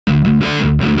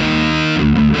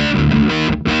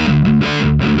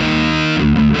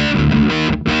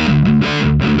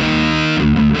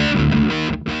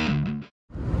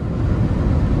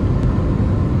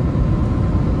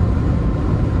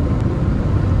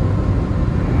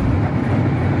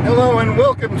and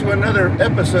welcome to another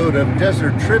episode of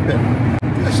Desert Trippin'.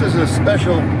 This is a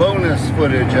special bonus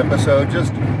footage episode,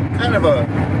 just kind of a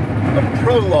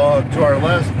prologue to our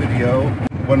last video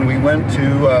when we went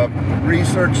to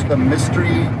research the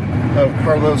mystery of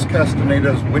Carlos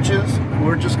Castaneda's witches.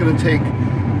 We're just going to take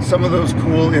some of those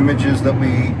cool images that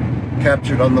we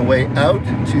captured on the way out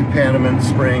to Panamint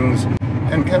Springs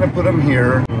and kind of put them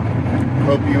here.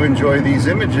 Hope you enjoy these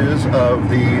images of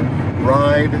the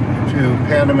ride to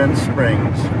Panamint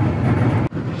Springs.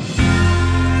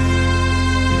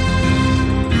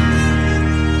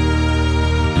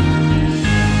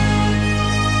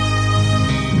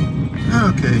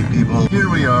 Okay, people, here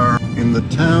we are in the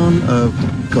town of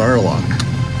Garlock.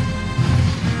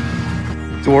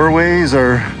 Doorways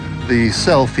are the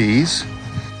selfies,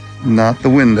 not the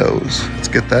windows. Let's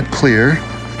get that clear.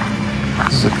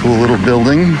 This is a cool little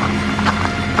building.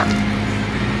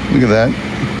 Look at that.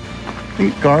 I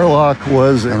think Garlock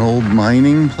was an old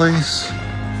mining place.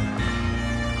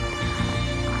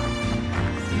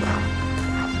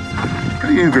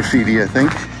 Pretty new graffiti, I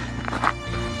think.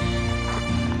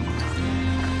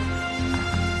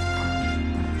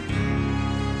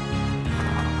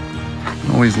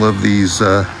 Always love these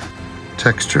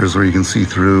textures where you can see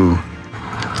through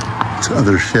to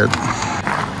other shit.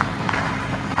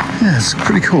 Yeah, it's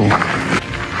pretty cool.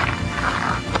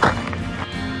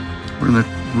 We're in the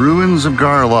ruins of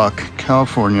Garlock,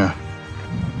 California.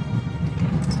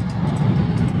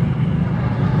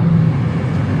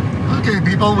 Okay,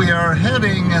 people, we are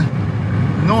heading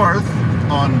north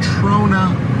on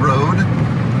Trona Road,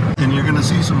 and you're going to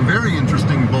see some very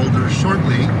interesting boulders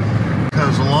shortly,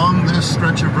 because along this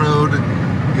stretch of road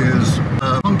is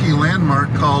a funky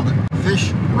landmark called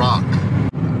Fish Rock.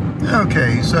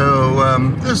 Okay, so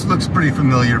this looks pretty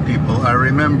familiar, people. I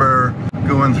remember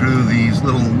going through these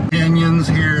little canyons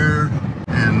here,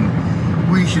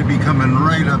 and we should be coming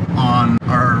right up on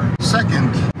our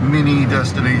second mini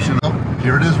destination. Oh,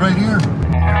 here it is right here.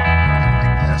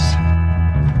 Yes.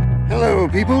 Hello,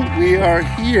 people. We are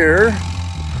here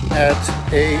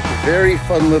at a very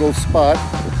fun little spot,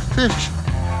 Fish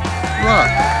Rock.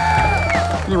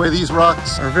 Anyway, these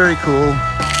rocks are very cool.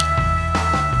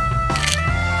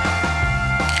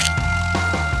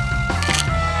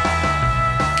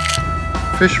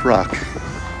 Fish Rock.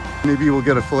 Maybe we'll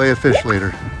get a fillet of fish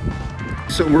later.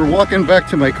 So we're walking back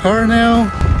to my car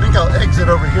now. I think I'll exit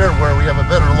over here where we have a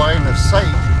better line of sight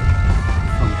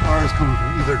from cars coming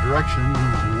from either direction.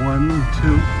 There's 1,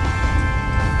 2,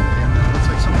 and it looks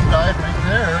like somebody died right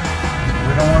there.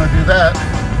 We don't want to do that.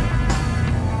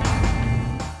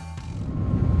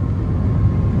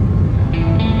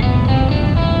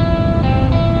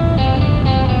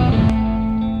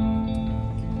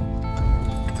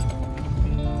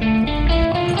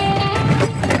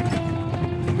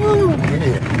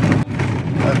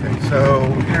 So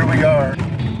here we are.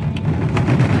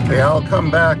 Okay, I'll come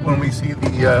back when we see the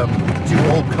two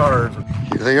old cars.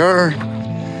 Here they are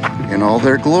in all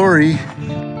their glory.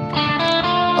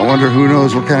 I wonder who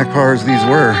knows what kind of cars these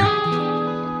were.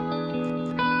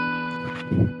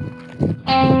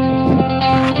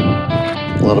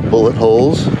 A lot of bullet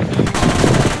holes.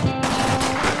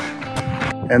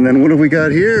 And then what have we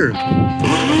got here?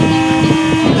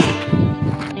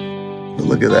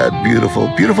 Look at that, beautiful,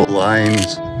 beautiful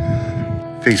lines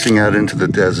facing out into the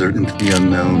desert, into the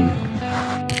unknown.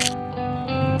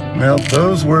 Well,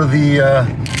 those were the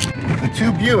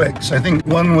two Buicks. I think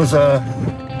one was a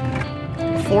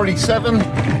 47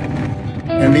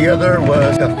 and the other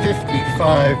was a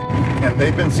 55, and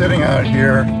they've been sitting out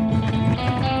here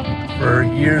for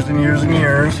years and years and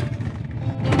years.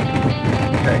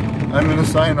 Okay, I'm gonna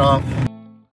sign off.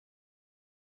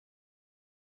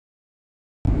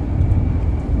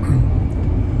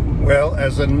 Well,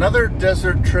 as another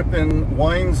Desert Trippin'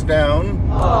 winds down,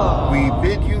 we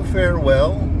bid you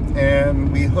farewell,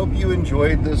 and we hope you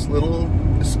enjoyed this little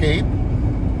escape,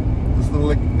 this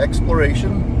little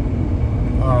exploration.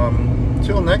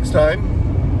 Till next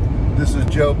time, this is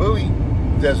Joe Bowie,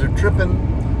 Desert Trippin',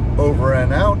 over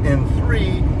and out in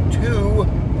 3, 2,